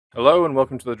Hello and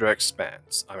welcome to the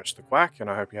Expanse. I'm the Quack and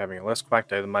I hope you're having a less quack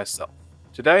day than myself.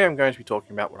 Today I'm going to be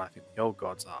talking about what I think the old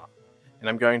gods are, and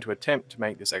I'm going to attempt to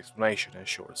make this explanation as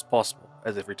short as possible,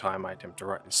 as every time I attempt to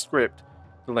write this script,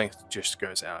 the length just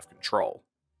goes out of control.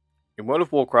 In World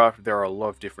of Warcraft there are a lot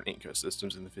of different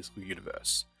ecosystems in the physical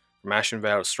universe, from Ashen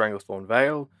Vale to Stranglethorn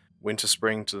Vale, Winter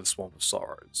Spring to the Swamp of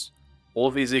Sorrows. All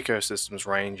of these ecosystems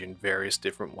range in various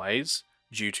different ways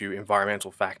due to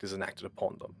environmental factors enacted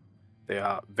upon them. They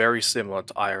are very similar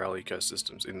to IRL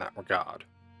ecosystems in that regard.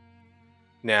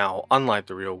 Now, unlike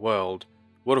the real world,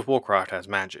 World of Warcraft has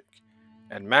magic,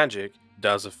 and magic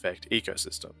does affect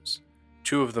ecosystems.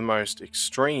 Two of the most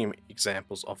extreme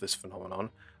examples of this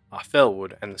phenomenon are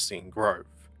Felwood and the Seeing Grove.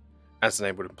 As the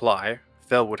name would imply,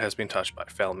 Felwood has been touched by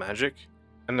fel magic,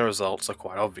 and the results are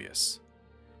quite obvious.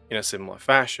 In a similar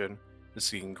fashion, the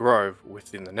Seeing Grove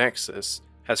within the Nexus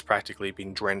has practically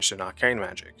been drenched in arcane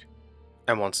magic,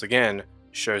 and once again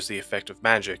shows the effect of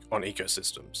magic on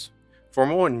ecosystems. For a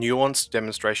more nuanced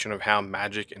demonstration of how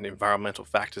magic and environmental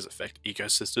factors affect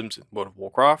ecosystems in World of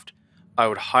Warcraft, I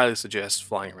would highly suggest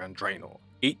flying around Draenor.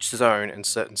 Each zone and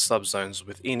certain subzones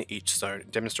within each zone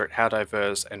demonstrate how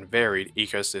diverse and varied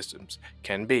ecosystems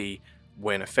can be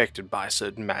when affected by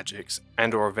certain magics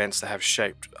and or events that have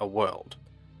shaped a world.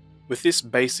 With this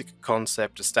basic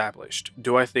concept established,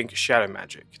 do I think shadow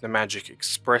magic, the magic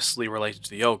expressly related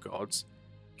to the old gods,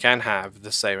 can have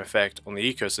the same effect on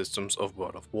the ecosystems of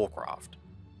World of Warcraft?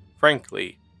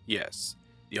 Frankly, yes.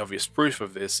 The obvious proof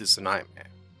of this is the Nightmare.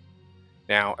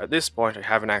 Now, at this point I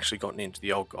haven't actually gotten into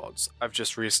the old gods, I've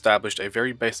just re-established a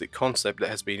very basic concept that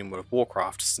has been in World of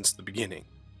Warcraft since the beginning.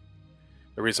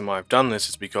 The reason why I've done this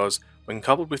is because, when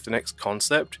coupled with the next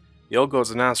concept, the old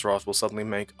gods of Azeroth will suddenly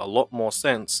make a lot more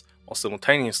sense while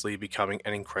simultaneously becoming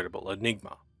an incredible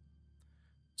enigma.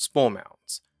 Spore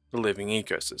mounds, the living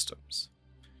ecosystems.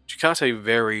 To cut a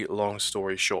very long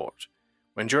story short,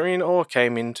 when Draenor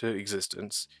came into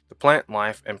existence, the plant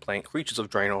life and plant creatures of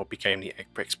Draenor became the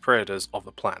apex predators of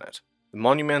the planet. The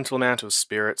monumental amount of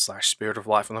spirit of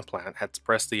life on the planet had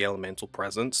suppressed the elemental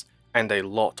presence, and a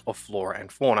lot of flora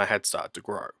and fauna had started to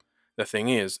grow. The thing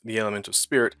is, the element of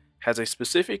spirit has a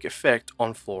specific effect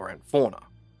on flora and fauna.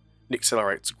 It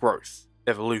accelerates growth,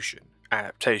 evolution,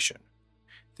 adaptation.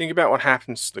 Think about what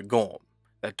happens to the Gorm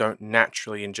that don't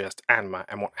naturally ingest anima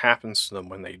and what happens to them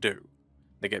when they do.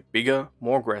 They get bigger,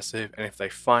 more aggressive, and if they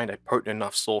find a potent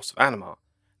enough source of anima,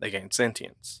 they gain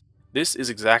sentience. This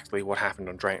is exactly what happened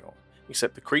on Draenor,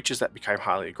 except the creatures that became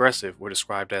highly aggressive were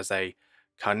described as a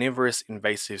carnivorous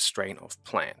invasive strain of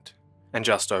plant, and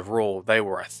just overall they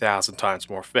were 1,000 times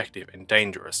more effective and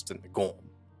dangerous than the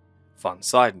Gorm. Fun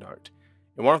side note,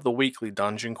 in one of the weekly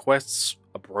dungeon quests,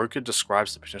 a broker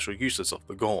describes the potential uses of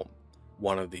the Gorm.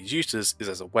 One of these uses is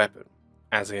as a weapon,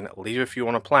 as in leave a few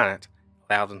on a planet,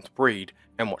 allow them to breed,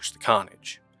 and watch the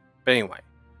carnage. But anyway,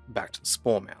 back to the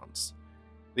spore mounds.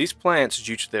 These plants,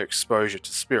 due to their exposure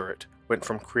to spirit, went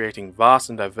from creating vast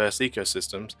and diverse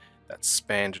ecosystems that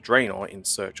spanned Draenor in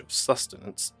search of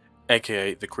sustenance,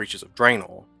 aka the creatures of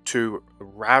Draenor, to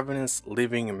ravenous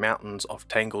living mountains of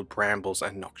tangled brambles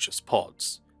and noxious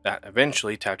pods, that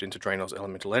eventually tapped into Draenor's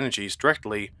elemental energies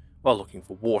directly while looking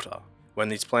for water. When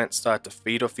these plants started to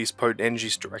feed off these potent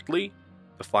energies directly,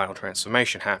 the final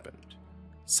transformation happened.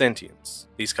 Sentience.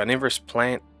 These carnivorous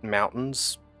plant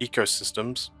mountains,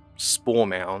 ecosystems, spore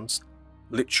mounds,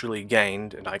 literally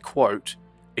gained, and I quote,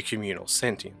 a communal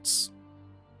sentience.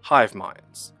 Hive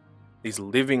minds. These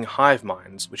living hive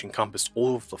minds, which encompassed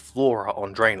all of the flora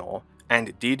on Draenor,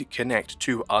 and did connect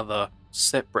to other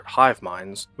separate hive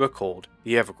minds, were called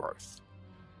the Evergrowth.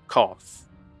 Koth.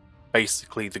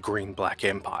 Basically the Green-Black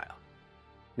Empire.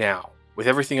 Now, with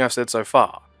everything I've said so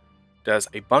far, does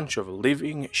a bunch of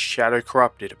living,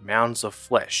 shadow-corrupted mounds of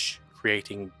flesh,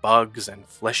 creating bugs and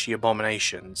fleshy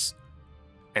abominations,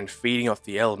 and feeding off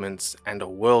the elements and a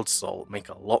world soul make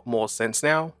a lot more sense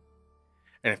now?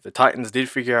 And if the Titans did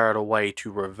figure out a way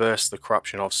to reverse the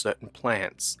corruption of certain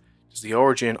plants, does the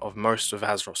origin of most of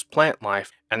Azeroth's plant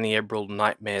life and the Emerald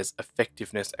Nightmare's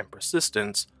effectiveness and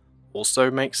persistence also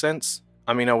make sense?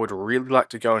 I mean, I would really like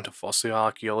to go into fossil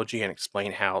archaeology and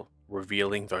explain how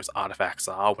revealing those artifacts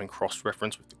are when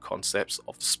cross-referenced with the concepts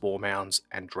of the spore mounds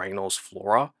and Draenor's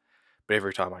flora, but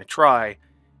every time I try,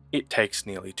 it takes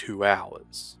nearly 2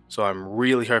 hours. So I'm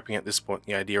really hoping at this point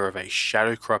the idea of a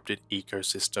shadow-corrupted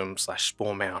ecosystem slash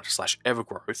spore mound slash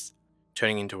evergrowth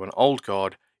turning into an old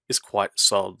god is quite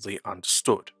solidly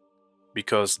understood,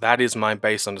 because that is my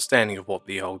base understanding of what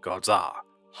the old gods are.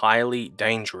 Highly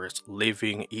dangerous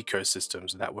living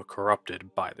ecosystems that were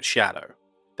corrupted by the shadow,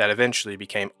 that eventually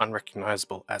became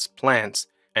unrecognizable as plants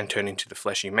and turned into the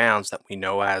fleshy mounds that we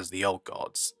know as the old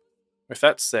gods. With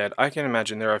that said, I can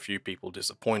imagine there are a few people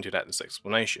disappointed at this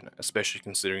explanation, especially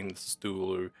considering the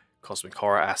Cthulhu cosmic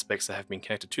horror aspects that have been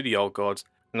connected to the old gods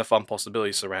and the fun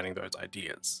possibilities surrounding those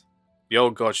ideas. The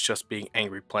old gods just being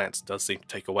angry plants does seem to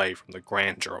take away from the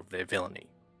grandeur of their villainy.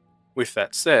 With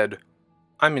that said,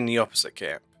 I'm in the opposite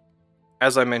camp.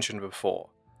 As I mentioned before,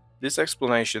 this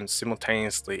explanation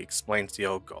simultaneously explains the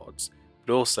old gods,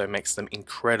 but also makes them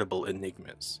incredible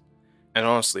enigmas. And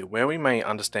honestly, where we may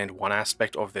understand one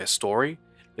aspect of their story,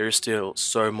 there is still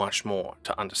so much more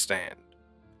to understand.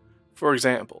 For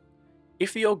example,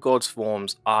 if the old gods'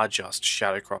 forms are just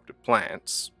shadow-corrupted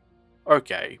plants,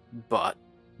 okay, but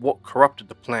what corrupted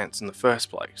the plants in the first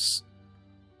place?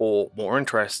 Or, more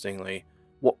interestingly,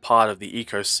 what part of the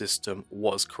ecosystem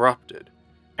was corrupted?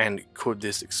 And could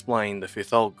this explain the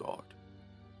fifth old god?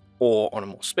 Or, on a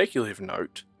more speculative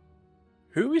note,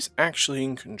 who is actually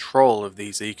in control of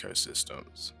these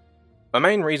ecosystems? My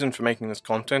main reason for making this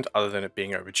content, other than it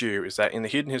being overdue, is that in the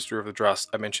Hidden History of the Drust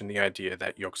I mentioned the idea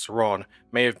that Yogg-Saron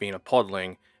may have been a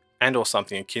podling, and or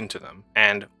something akin to them,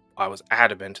 and I was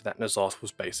adamant that N'Zoth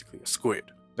was basically a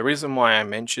squid. The reason why I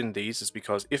mentioned these is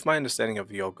because if my understanding of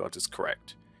the old gods is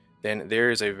correct, then there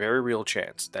is a very real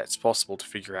chance that it's possible to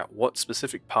figure out what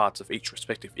specific parts of each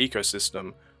respective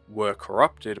ecosystem were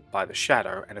corrupted by the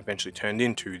shadow and eventually turned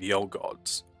into the old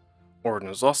gods, or in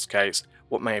N'Zoth's case,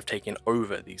 what may have taken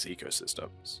over these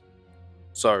ecosystems.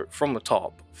 So, from the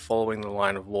top, following the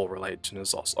line of lore related to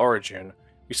N'Zoth's origin,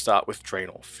 we start with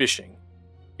Draenor fishing.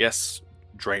 Yes,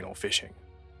 Draenor fishing.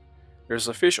 There is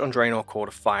a fish on Draenor called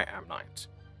a fire ammonite.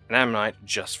 An ammonite,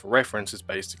 just for reference, is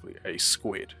basically a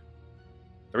squid.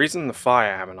 The reason the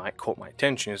fire ammonite caught my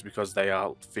attention is because they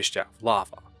are fished out of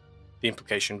lava, the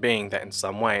implication being that in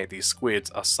some way these squids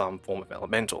are some form of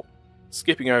elemental.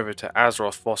 Skipping over to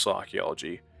Azeroth fossil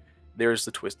archaeology, there is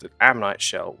the twisted ammonite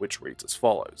shell, which reads as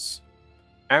follows.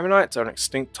 Ammonites are an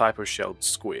extinct type of shelled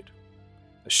squid.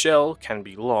 The shell can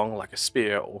be long like a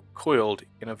spear or coiled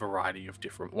in a variety of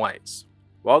different ways.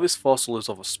 While this fossil is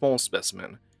of a small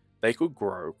specimen, they could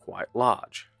grow quite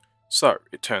large. So,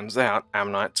 it turns out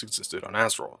ammonites existed on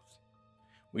Azeroth.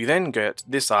 We then get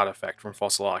this artifact from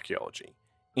fossil archaeology,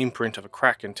 imprint of a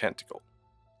kraken tentacle.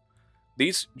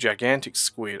 These gigantic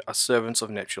squid are servants of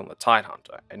Neptune the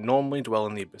Tidehunter and normally dwell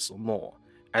in the Abyssal Moor,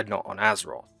 and not on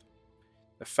Azeroth.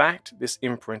 The fact this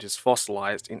imprint is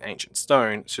fossilized in ancient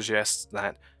stone suggests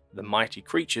that the mighty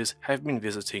creatures have been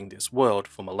visiting this world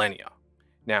for millennia.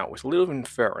 Now, with a little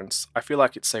inference, I feel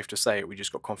like it's safe to say we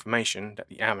just got confirmation that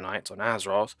the Ammonites on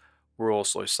Azeroth were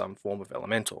also some form of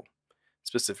elemental,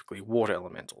 specifically water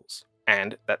elementals,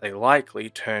 and that they likely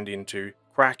turned into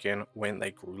kraken when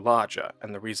they grew larger,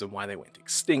 and the reason why they went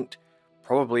extinct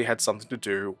probably had something to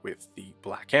do with the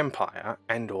Black Empire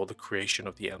and or the creation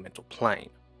of the elemental plane.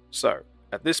 So,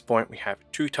 at this point we have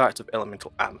two types of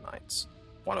elemental ammonites,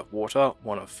 one of water,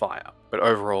 one of fire, but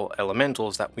overall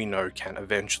elementals that we know can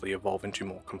eventually evolve into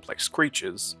more complex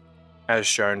creatures, as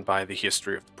shown by the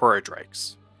history of the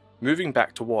Prodrakes. Moving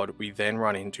back to WoD, we then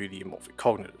run into the amorphic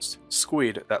cognitors,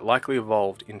 squid that likely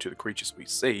evolved into the creatures we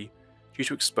see due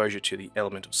to exposure to the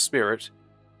element of spirit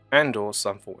and or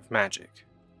some form of magic.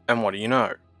 And what do you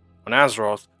know? On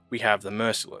Azeroth, we have the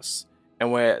Merciless,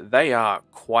 and where they are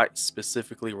quite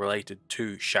specifically related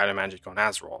to shadow magic on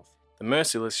Azeroth, the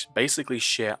Merciless basically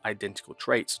share identical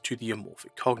traits to the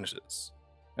amorphic cognitors.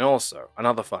 And also,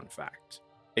 another fun fact,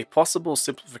 a possible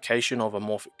simplification of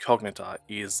amorphic cognitor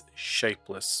is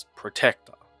Shapeless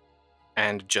Protector,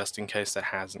 and just in case that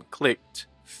hasn't clicked,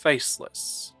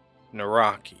 Faceless,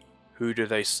 Naraki. Who do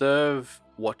they serve?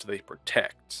 What do they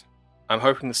protect? I'm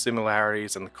hoping the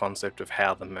similarities and the concept of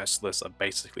how the Merciless are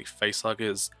basically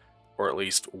facehuggers, or at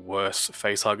least worse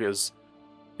facehuggers,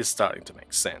 is starting to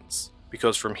make sense.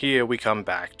 Because from here we come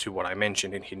back to what I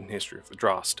mentioned in Hidden History of the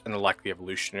Drust and the likely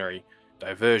evolutionary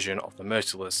diversion of the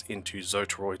Merciless into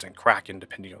Zotoroids and Kraken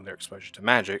depending on their exposure to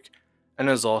magic, and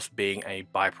N'Zoth being a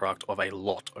byproduct of a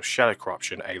lot of shadow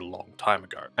corruption a long time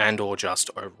ago, and or just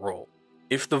overall.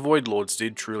 If the Void Lords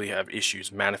did truly have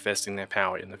issues manifesting their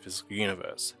power in the physical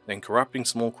universe, then corrupting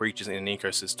small creatures in an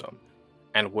ecosystem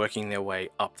and working their way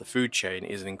up the food chain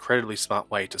is an incredibly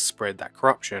smart way to spread that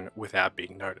corruption without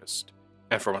being noticed.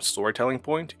 And from a storytelling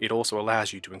point, it also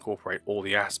allows you to incorporate all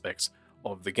the aspects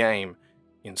of the game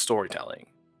in storytelling,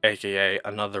 aka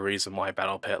another reason why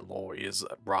Battle Pet lore is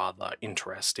rather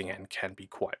interesting and can be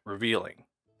quite revealing.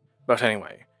 But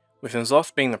anyway, with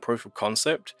N'Zoth being the proof of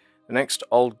concept, the next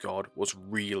old god was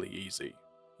really easy.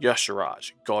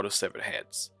 Y'Shaarj, god of seven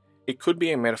heads. It could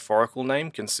be a metaphorical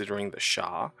name considering the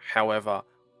Shah, however,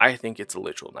 I think it's a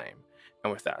literal name,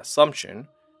 and with that assumption,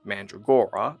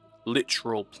 Mandragora,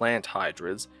 literal plant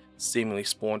hydras, seemingly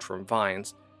spawned from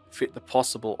vines, fit the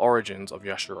possible origins of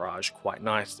Yasharaj quite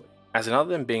nicely, as in other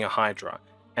than being a hydra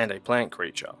and a plant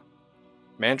creature,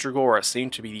 Mandragora seem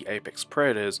to be the apex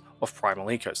predators of primal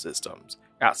ecosystems,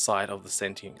 outside of the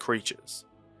sentient creatures.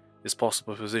 This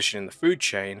possible position in the food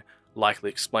chain likely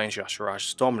explains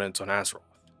Yasharaj's dominance on Azeroth.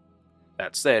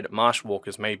 That said,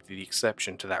 marshwalkers may be the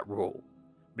exception to that rule,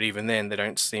 but even then they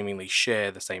don't seemingly share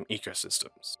the same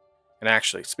ecosystems. And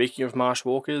actually, speaking of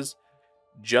marshwalkers,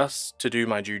 just to do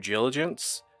my due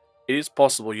diligence, it is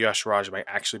possible Yasharaj may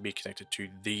actually be connected to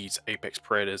these apex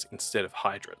predators instead of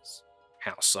hydras.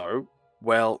 How so?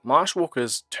 Well,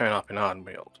 marshwalkers turn up in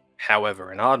Ardenweald.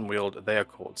 However, in Ardenweald they are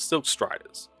called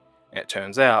silkstriders, and it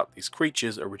turns out these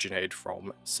creatures originated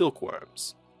from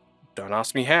silkworms. Don't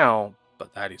ask me how,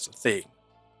 but that is a thing.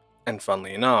 And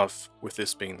funnily enough, with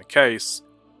this being the case,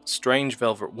 Strange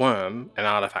Velvet Worm, an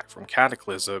artifact from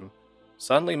Cataclysm,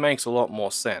 suddenly makes a lot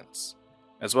more sense,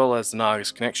 as well as the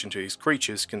Naga's connection to these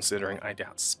creatures, considering I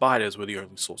doubt spiders were the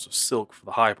only source of silk for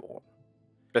the Highborn.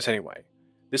 But anyway,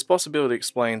 this possibility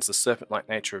explains the serpent-like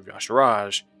nature of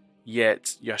Yasharaj,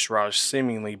 yet Yasharaj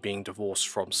seemingly being divorced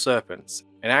from serpents,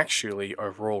 and actually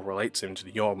overall relates him to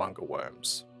the Yormonger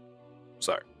worms.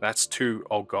 So, that's two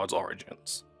old gods'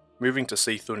 origins. Moving to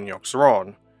Seathun and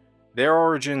Yogg-Saron, their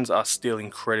origins are still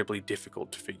incredibly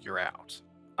difficult to figure out.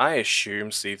 I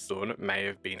assume Seathun may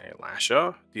have been a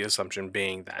lasher, the assumption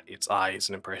being that its eye is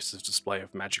an impressive display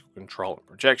of magical control and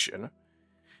projection.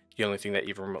 The only thing that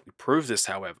even remotely proves this,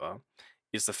 however,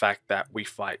 is the fact that we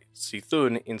fight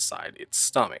Seathun inside its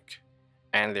stomach,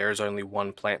 and there is only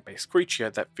one plant-based creature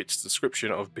that fits the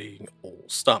description of being all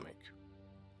stomach.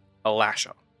 A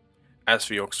lasher. As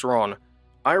for Yogg-Saron,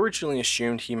 I originally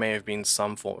assumed he may have been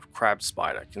some form of crab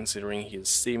spider, considering his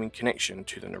seeming connection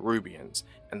to the Nerubians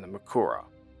and the Makura.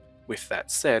 With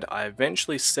that said, I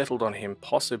eventually settled on him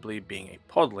possibly being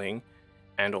a podling,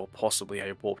 and or possibly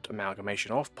a warped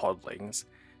amalgamation of podlings,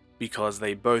 because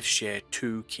they both share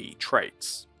two key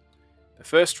traits. The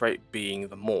first trait being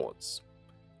the Maws.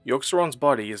 Yogg-Saron's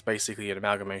body is basically an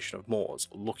amalgamation of Maws,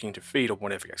 looking to feed on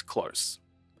whatever gets close.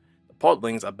 The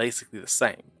podlings are basically the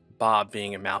same, bar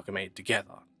being amalgamated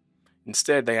together.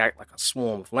 Instead, they act like a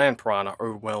swarm of land piranha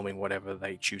overwhelming whatever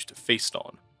they choose to feast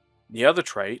on. The other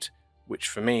trait, which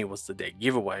for me was the dead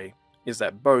giveaway, is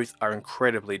that both are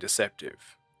incredibly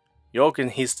deceptive. Yogg and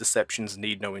his deceptions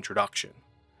need no introduction.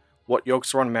 What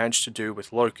Yogg-Saron managed to do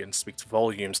with Lhok speaks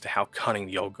volumes to how cunning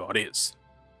the old god is.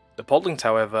 The podlings,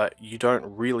 however, you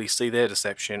don't really see their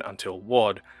deception until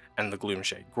Wad and the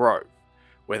Gloomshade Grove,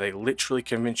 where they literally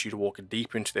convince you to walk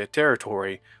deep into their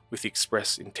territory with the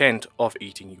express intent of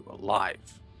eating you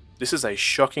alive. This is a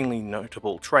shockingly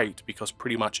notable trait because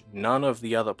pretty much none of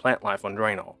the other plant life on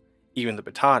Draenor, even the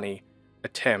Botani,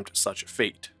 attempt such a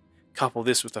feat. Couple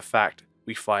this with the fact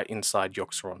we fight inside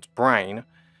Yogg-Saron's brain,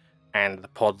 and the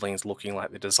podlings looking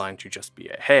like they're designed to just be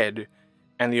a head,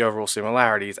 and the overall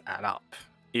similarities add up,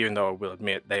 even though I will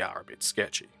admit they are a bit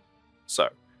sketchy. So,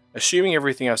 assuming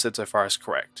everything I've said so far is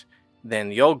correct, then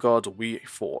the old gods we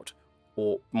fought,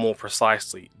 or more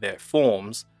precisely their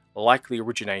forms, likely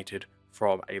originated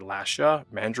from a Lasher,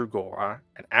 Mandragora,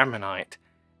 an Ammonite,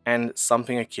 and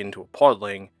something akin to a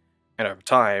podling, and over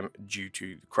time, due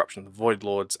to the corruption of the Void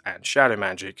Lords and shadow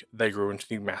magic, they grew into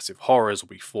the massive horrors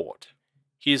we fought.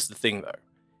 Here's the thing though,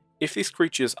 if these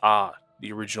creatures are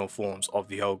the original forms of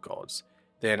the old gods,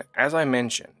 then as I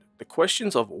mentioned, the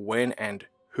questions of when and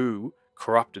who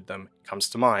corrupted them comes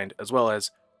to mind, as well as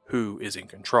who is in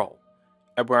control.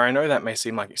 And where I know that may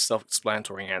seem like a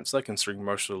self-explanatory answer considering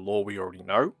most of the lore we already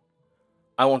know,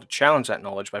 I want to challenge that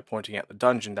knowledge by pointing out the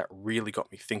dungeon that really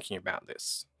got me thinking about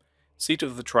this. Seat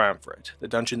of the Triumvirate, the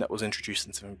dungeon that was introduced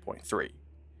in 7.3.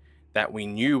 That we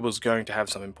knew was going to have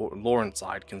some important lore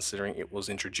inside considering it was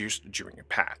introduced during a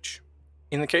patch.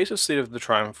 In the case of Seat of the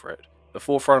Triumvirate, the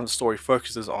forefront of the story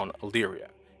focuses on Illyria,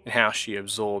 and how she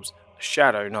absorbs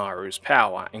Shadow Naru's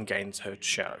power and gains her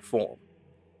shadow form.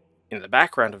 In the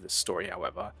background of this story,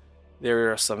 however,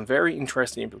 there are some very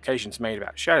interesting implications made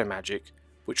about shadow magic,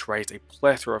 which raise a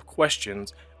plethora of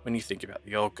questions when you think about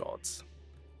the old gods.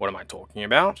 What am I talking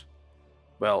about?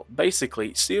 Well,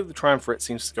 basically, Seat of the Triumvirate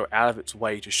seems to go out of its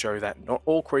way to show that not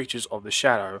all creatures of the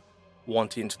shadow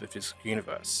want into the physical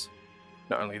universe.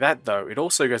 Not only that though, it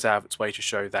also goes out of its way to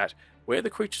show that where the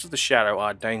creatures of the shadow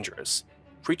are dangerous,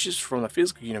 creatures from the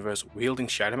physical universe wielding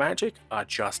shadow magic are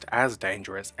just as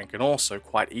dangerous and can also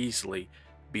quite easily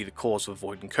be the cause of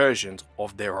void incursions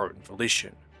of their own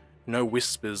volition. No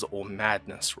whispers or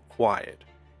madness required.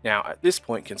 Now, at this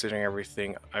point, considering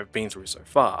everything I've been through so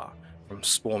far, from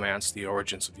Spore Mounts to the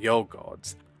origins of the old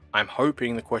gods, I'm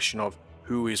hoping the question of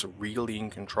who is really in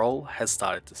control has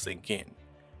started to sink in.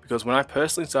 Because when I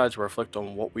personally started to reflect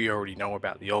on what we already know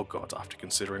about the old gods after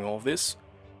considering all of this,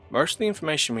 most of the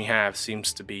information we have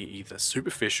seems to be either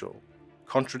superficial,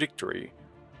 contradictory,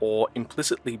 or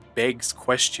implicitly begs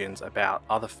questions about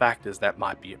other factors that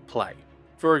might be at play.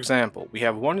 For example, we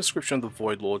have one description of the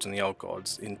Void Lords and the Old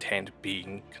Gods' intent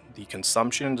being the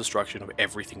consumption and destruction of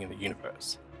everything in the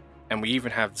universe, and we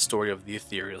even have the story of the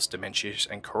Ethereals, Dimensius,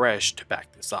 and Koresh to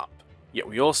back this up. Yet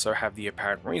we also have the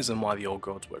apparent reason why the Old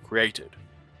Gods were created,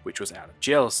 which was out of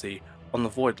jealousy on the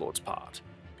Void Lord's part,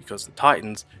 because the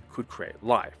Titans could create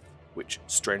life, which,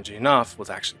 strangely enough,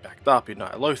 was actually backed up in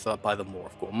Ny'alotha by the Maw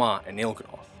of Gormar and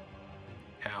Il'gynoth.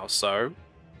 How so?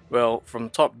 Well, from the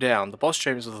top down, the boss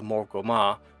chambers of the Maw of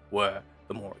Gormar were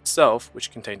the Maw itself,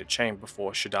 which contained a chamber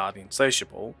for Shadar the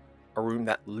Insatiable, a room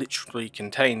that literally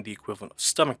contained the equivalent of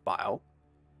stomach bile,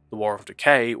 the War of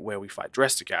Decay, where we fight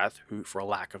Drestigath, who, for a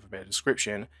lack of a better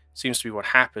description, seems to be what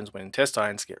happens when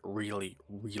intestines get really,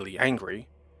 really angry,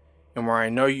 and where I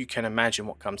know you can imagine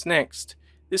what comes next,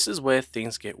 this is where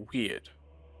things get weird.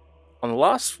 On the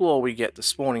last floor we get the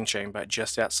spawning chamber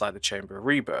just outside the Chamber of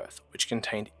Rebirth, which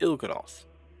contained Il'gynoth,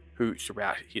 who,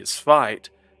 throughout his fight,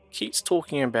 keeps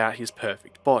talking about his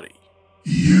perfect body.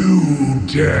 You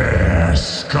dare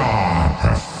scar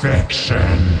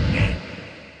perfection!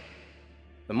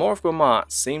 The Maw of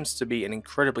Gormar seems to be an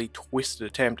incredibly twisted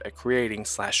attempt at creating /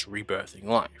 rebirthing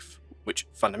life, which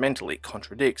fundamentally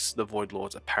contradicts the Void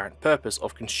Lord's apparent purpose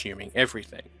of consuming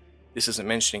everything. This isn't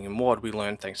mentioning in what we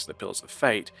learn thanks to the Pillars of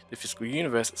Fate, the physical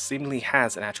universe seemingly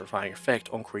has an atrophying effect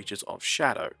on creatures of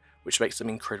shadow, which makes them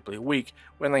incredibly weak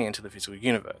when they enter the physical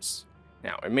universe.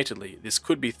 Now, admittedly, this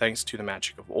could be thanks to the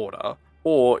magic of order,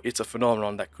 or it's a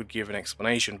phenomenon that could give an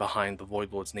explanation behind the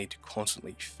Void Lord's need to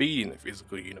constantly feed in the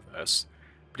physical universe,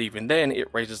 but even then it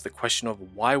raises the question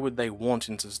of why would they want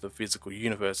into the physical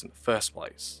universe in the first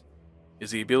place?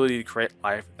 Is the ability to create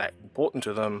life that important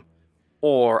to them,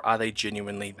 or are they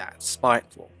genuinely that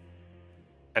spiteful?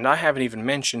 And I haven't even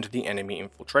mentioned the enemy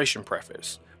infiltration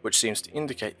preface, which seems to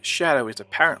indicate the Shadow is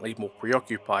apparently more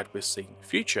preoccupied with seeing the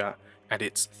future and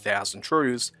its 1,000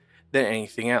 truths than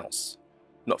anything else.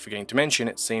 Not forgetting to mention,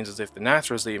 it seems as if the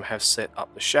Nathrezim have set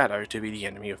up the Shadow to be the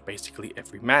enemy of basically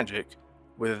every magic,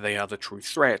 whether they are the true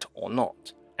threat or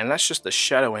not. And that's just the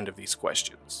Shadow end of these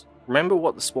questions. Remember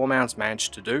what the Spore Mounds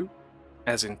managed to do?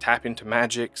 As in tap into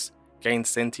magics, gain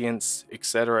sentience,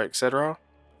 etc, etc?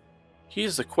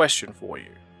 Here's the question for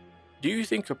you. Do you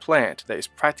think a plant that is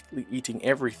practically eating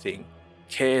everything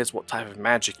cares what type of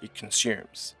magic it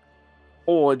consumes?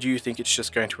 Or do you think it's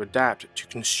just going to adapt to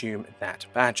consume that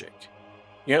magic?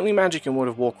 The only magic in World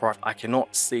of Warcraft I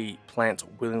cannot see plants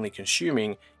willingly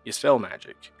consuming is Fel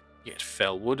magic, yet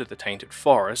Felwood, the Tainted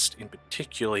Forest, in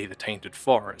particularly the Tainted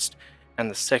Forest, and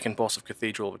the second boss of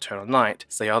Cathedral of Eternal Night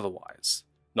say otherwise.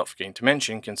 Not forgetting to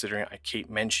mention, considering I keep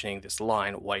mentioning this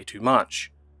line way too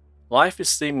much, life is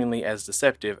seemingly as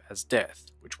deceptive as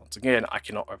death, which once again I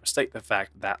cannot overstate the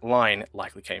fact that line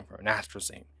likely came from an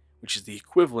Nathrezim, which is the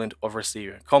equivalent of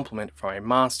receiving a compliment from a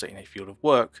master in a field of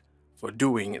work for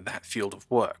doing that field of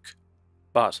work.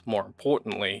 But more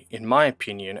importantly, in my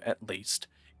opinion at least,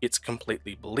 it's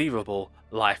completely believable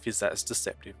life is as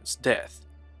deceptive as death.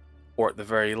 Or at the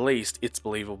very least, it's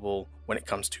believable when it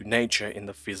comes to nature in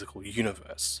the physical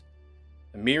universe.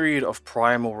 The myriad of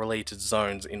primal related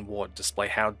zones in WoD display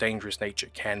how dangerous nature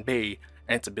can be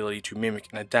and its ability to mimic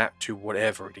and adapt to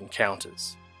whatever it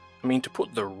encounters. I mean, to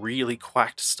put the really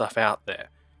quacked stuff out there,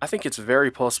 I think it's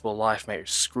very possible life may have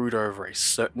screwed over a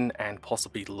certain and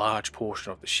possibly large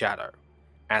portion of the Shadow.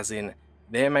 As in,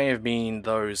 there may have been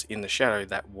those in the Shadow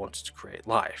that wanted to create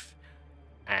life,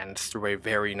 and through a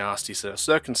very nasty set of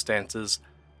circumstances,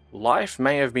 life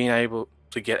may have been able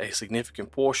to get a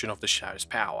significant portion of the Shadow's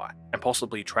power, and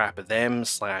possibly trap them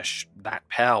 / that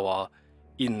power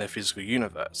in the physical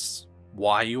universe.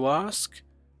 Why, you ask?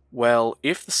 Well,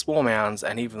 if the Spore Mounds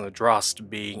and even the Drust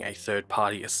being a third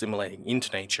party assimilating into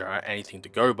nature are anything to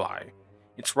go by,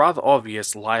 it's rather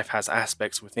obvious life has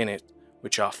aspects within it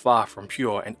which are far from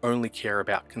pure and only care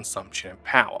about consumption and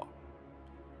power.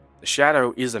 The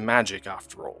Shadow is a magic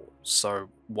after all, so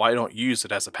why not use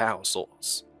it as a power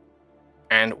source?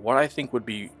 And what I think would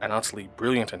be an utterly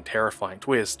brilliant and terrifying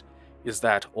twist is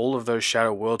that all of those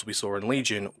Shadow worlds we saw in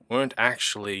Legion weren't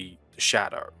actually the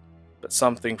Shadow, but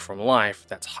something from life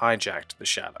that's hijacked the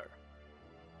Shadow.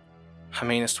 I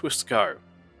mean, as twists go,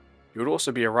 it would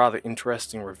also be a rather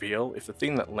interesting reveal if the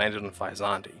thing that landed on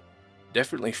Physandi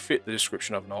definitely fit the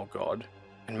description of an old god,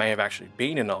 and may have actually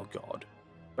been an old god,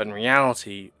 but in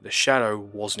reality, the Shadow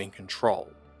wasn't in control.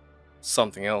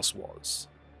 Something else was.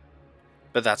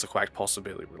 but that's a quite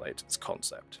possibility related to this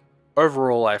concept.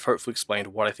 Overall, I've hopefully explained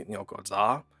what I think the Old Gods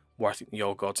are, where I think the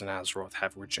Old Gods and Azeroth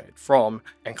have originated from,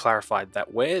 and clarified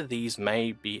that where these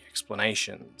may be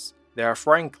explanations, there are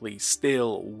frankly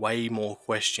still way more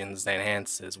questions than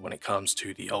answers when it comes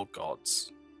to the Old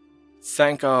Gods.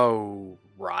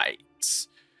 Right.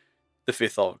 The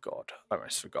fifth Old God, I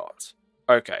almost forgot.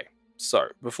 Okay, so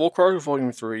before Chronicle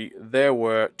Volume 3, there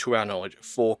were, to our knowledge,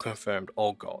 4 confirmed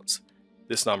Old Gods.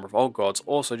 This number of Old Gods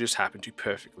also just happened to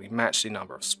perfectly match the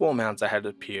number of Spore Mounds that had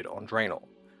appeared on Draenor.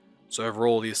 So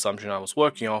overall, the assumption I was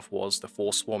working off was the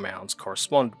 4 Spore Mounds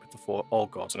corresponded with the 4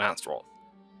 Old Gods in Azeroth,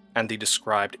 and the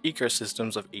described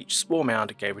ecosystems of each Spore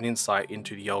Mound gave an insight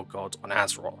into the Old Gods on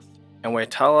Azeroth. And where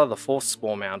Tala, the 4th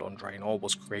Spore Mound on Draenor,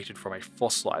 was created from a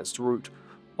fossilized root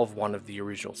of one of the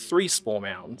original 3 Spore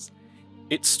Mounds,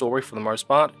 its story for the most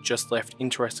part just left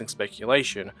interesting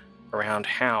speculation around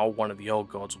how one of the Old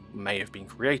Gods may have been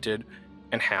created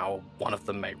and how one of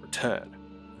them may return.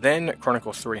 Then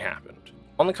Chronicle 3 happened.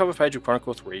 On the cover page of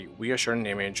Chronicle 3, we are shown an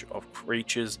image of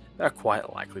creatures that are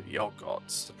quite likely the Old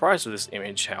Gods. The prize of this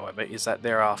image, however, is that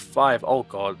there are 5 Old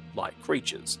God-like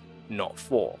creatures, not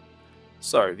 4.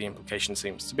 So the implication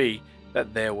seems to be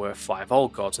that there were 5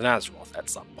 Old Gods in Azeroth at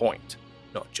some point,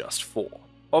 not just 4.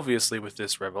 Obviously, with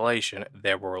this revelation,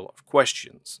 there were a lot of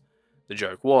questions. The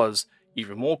joke was,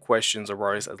 even more questions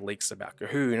arose as leaks about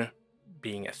G'huun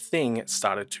being a thing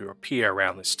started to appear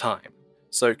around this time.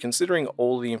 So considering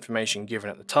all the information given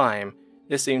at the time,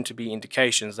 there seemed to be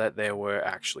indications that there were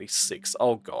actually 6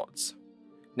 Old Gods.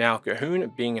 Now,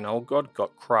 G'huun being an Old God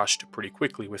got crushed pretty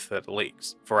quickly with further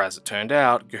leaks, for as it turned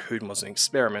out, G'huun was an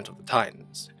experiment of the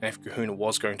Titans, and if G'huun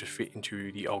was going to fit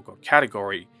into the Old God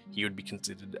category, he would be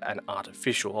considered an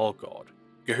artificial Old God.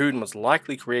 G'huun was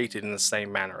likely created in the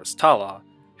same manner as Tala,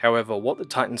 however what the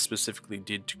Titans specifically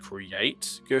did to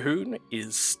create G'huun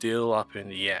is still up in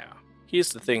the air.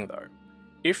 Here's the thing though,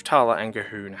 if Tala and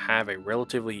G'huun have a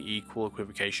relatively equal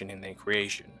equivocation in their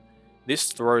creation,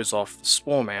 this throws off the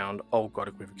Spore Mound Old God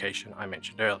equivocation I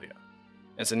mentioned earlier,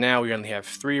 and so now we only have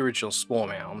 3 original Spore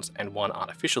Mounds and 1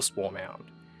 artificial Spore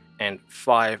Mound, and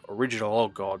 5 original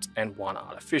Old Gods and 1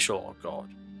 artificial Old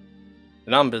God.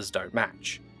 The numbers don't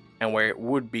match, and where it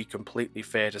would be completely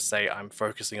fair to say I'm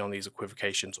focusing on these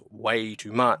equivocations way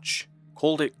too much,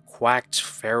 called it quacked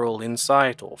feral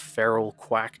insight or feral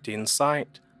quacked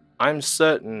insight, I'm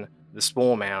certain the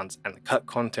Spore Mounds and the cut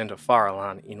content of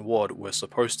Faralan in WoD were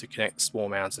supposed to connect the Spore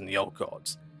Mounds and the Old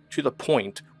Gods, to the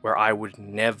point where I would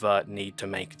never need to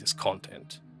make this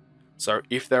content. So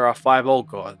if there are 5 Old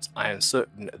Gods, I am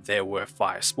certain there were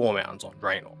 5 Spore Mounds on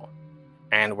Draenor.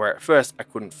 And where at first I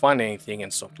couldn't find anything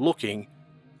and stopped looking,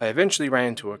 I eventually ran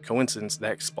into a coincidence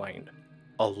that explained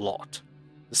a lot.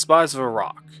 The Spires of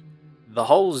Iraq. The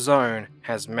whole zone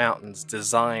has mountains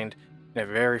designed in a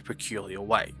very peculiar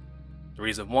way. The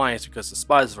reason why is because the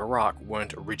Spires of Iraq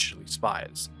weren't originally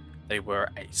spires, they were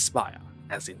a spire,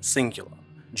 as in singular.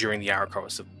 During the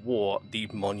Arakoa Civil War, the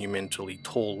monumentally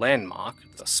tall landmark,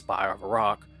 the Spire of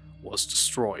Iraq, was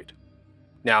destroyed.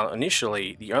 Now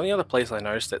initially, the only other place I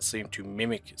noticed that seemed to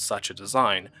mimic such a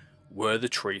design were the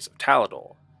trees of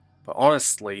Talador, but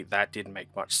honestly that didn't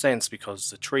make much sense because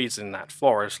the trees in that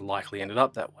forest likely ended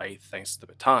up that way thanks to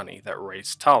the Botani that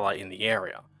raised Tala in the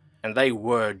area, and they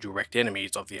were direct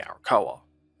enemies of the Arakoa.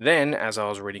 Then, as I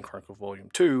was reading Chronicle Volume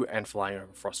 2 and flying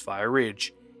over Frostfire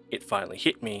Ridge, it finally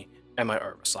hit me and my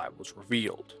oversight was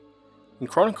revealed. In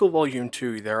Chronicle Volume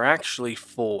 2 there are actually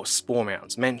 4 Spore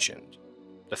Mounds mentioned,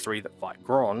 the 3 that fight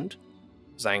Grond,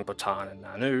 Zang, Botan and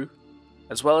Nanu,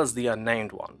 as well as the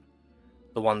unnamed one,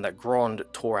 the one that Grond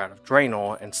tore out of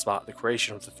Draenor and sparked the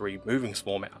creation of the 3 moving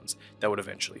Spore Mounds that would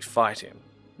eventually fight him.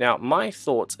 Now, my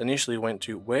thoughts initially went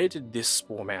to where did this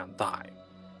Spore Mound die,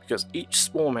 because each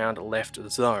Spore Mound left the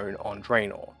zone on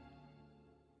Draenor.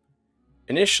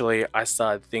 Initially, I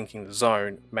started thinking the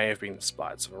zone may have been the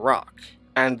Spires of Iraq,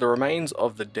 and the remains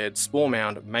of the dead Spore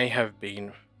Mound may have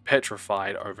been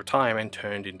petrified over time and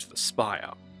turned into the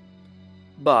spire.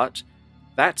 But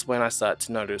that's when I started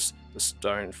to notice the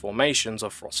stone formations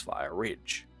of Frostfire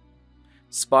Ridge.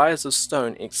 Spires of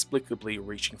stone inexplicably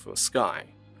reaching for the sky.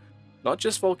 Not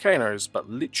just volcanoes, but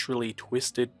literally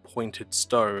twisted, pointed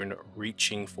stone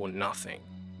reaching for nothing.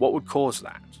 What would cause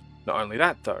that? Not only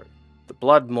that though, the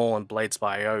Blood Maul and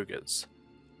Bladespire ogres,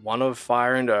 one of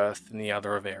fire and earth and the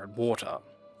other of air and water,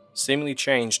 seemingly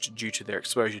changed due to their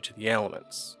exposure to the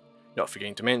elements. Not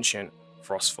forgetting to mention,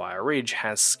 Frostfire Ridge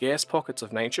has scarce pockets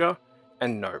of nature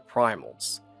and no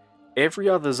primals. Every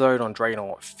other zone on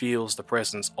Draenor feels the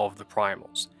presence of the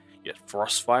primals, yet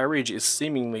Frostfire Ridge is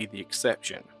seemingly the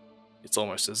exception. It's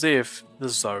almost as if the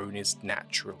zone is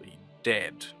naturally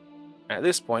dead. At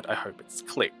this point I hope it's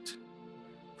clicked.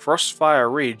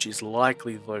 Frostfire Ridge is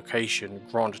likely the location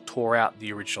Grond tore out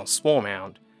the original spore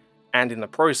mound, and in the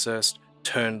process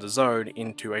turned the zone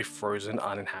into a frozen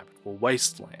uninhabitable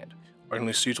wasteland,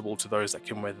 only suitable to those that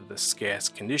can weather the scarce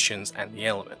conditions and the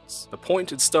elements. The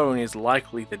pointed stone is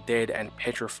likely the dead and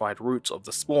petrified roots of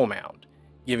the spore mound,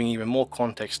 giving even more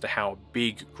context to how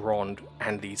big Grond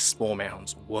and these spore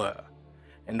mounds were,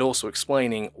 and also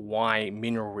explaining why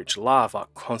mineral-rich lava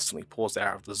constantly pours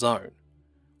out of the zone.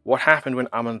 What happened when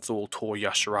Aman'Thul tore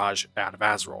Y'Shaarj out of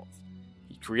Azeroth?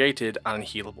 He created an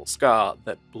unhealable scar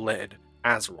that bled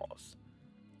Azeroth,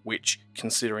 which,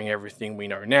 considering everything we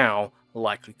know now,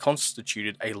 likely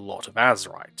constituted a lot of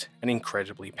Azerite, an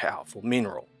incredibly powerful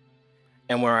mineral.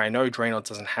 And where I know Draenor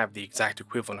doesn't have the exact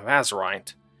equivalent of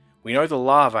Azerite, we know the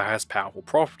lava has powerful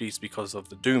properties because of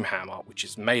the Doomhammer, which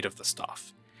is made of the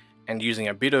stuff. And using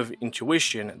a bit of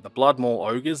intuition, the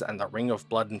Bloodmaw Ogres and the Ring of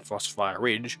Blood in Frostfire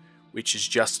Ridge, which is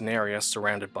just an area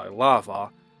surrounded by lava,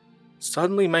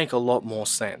 suddenly make a lot more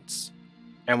sense.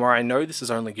 And where I know this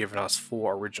has only given us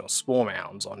 4 original spore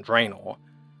mounds on Draenor,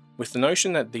 with the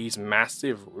notion that these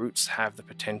massive roots have the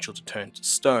potential to turn to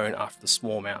stone after the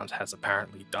spore mound has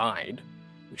apparently died,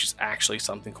 which is actually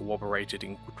something corroborated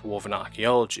in Dwarven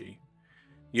archaeology,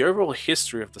 the overall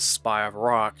history of the Spire of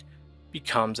Arrak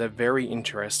becomes a very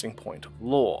interesting point of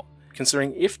lore,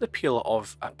 considering if the Pillar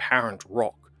of Apparent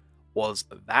Rock was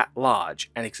that large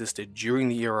and existed during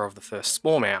the era of the first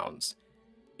spore mounds,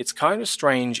 it's kind of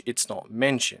strange it's not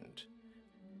mentioned,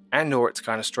 and or it's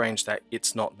kind of strange that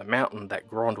it's not the mountain that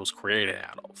Grond was created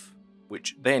out of,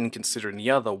 which then, considering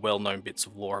the other well-known bits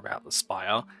of lore about the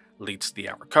Spire, leads to the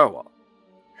Arakoa,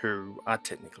 who are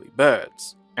technically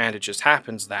birds, and it just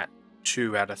happens that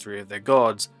 2 out of 3 of their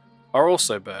gods are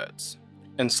also birds.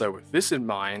 And so with this in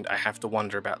mind, I have to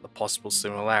wonder about the possible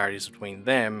similarities between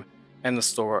them and the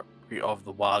story of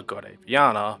the wild god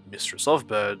Aviana, mistress of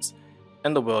birds,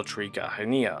 and the world tree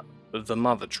Gahania, the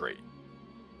mother tree.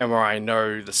 And where I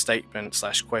know the statement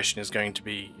 / question is going to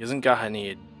be, isn't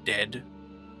Gahania dead?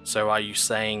 So are you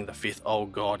saying the 5th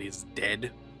old god is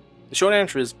dead? The short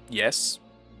answer is yes.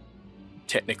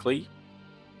 Technically.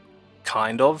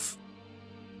 Kind of.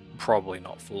 Probably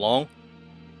not for long.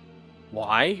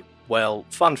 Why? Well,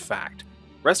 fun fact.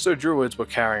 Resto Druids were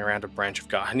carrying around a branch of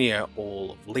Gahania,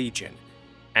 all of Legion,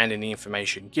 and in the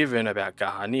information given about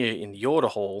Gahania in the Order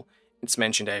Hall, it's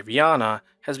mentioned Aviana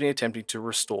has been attempting to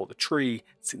restore the tree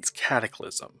since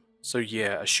Cataclysm. So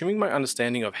yeah, assuming my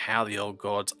understanding of how the old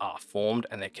gods are formed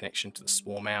and their connection to the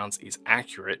spore mounds is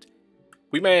accurate,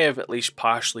 we may have at least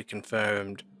partially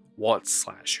confirmed what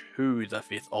 / who the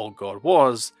 5th old god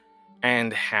was,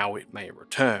 and how it may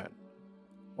return,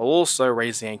 while also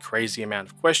raising a crazy amount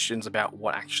of questions about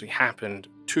what actually happened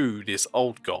to this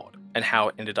old god, and how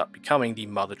it ended up becoming the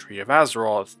Mother Tree of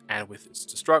Azeroth, and with its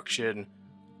destruction,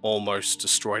 almost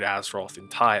destroyed Azeroth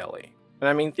entirely. And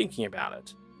I mean, thinking about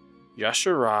it,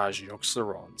 Y'Shaarj,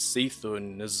 Yogg-Saron,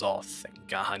 C'Thun, N'Zoth, and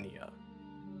Gahania.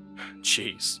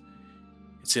 Jeez,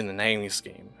 it's in the naming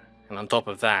scheme. And on top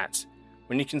of that,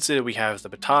 when you consider we have the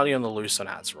Battalion on the loose on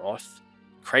Azeroth,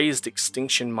 crazed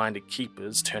extinction-minded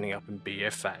keepers turning up in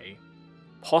BFA,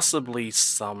 possibly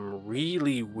some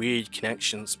really weird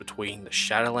connections between the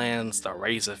Shadowlands, the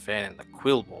Razorfen, and the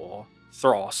Quillbore,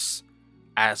 Thros,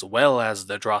 as well as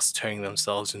the Drust turning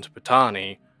themselves into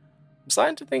Botani, I'm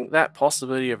starting to think that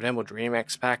possibility of an Emerald Dream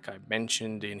X-Pack I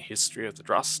mentioned in History of the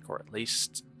Drust, or at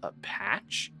least a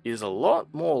patch, is a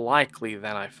lot more likely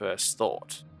than I first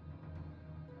thought.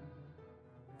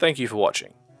 Thank you for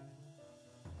watching.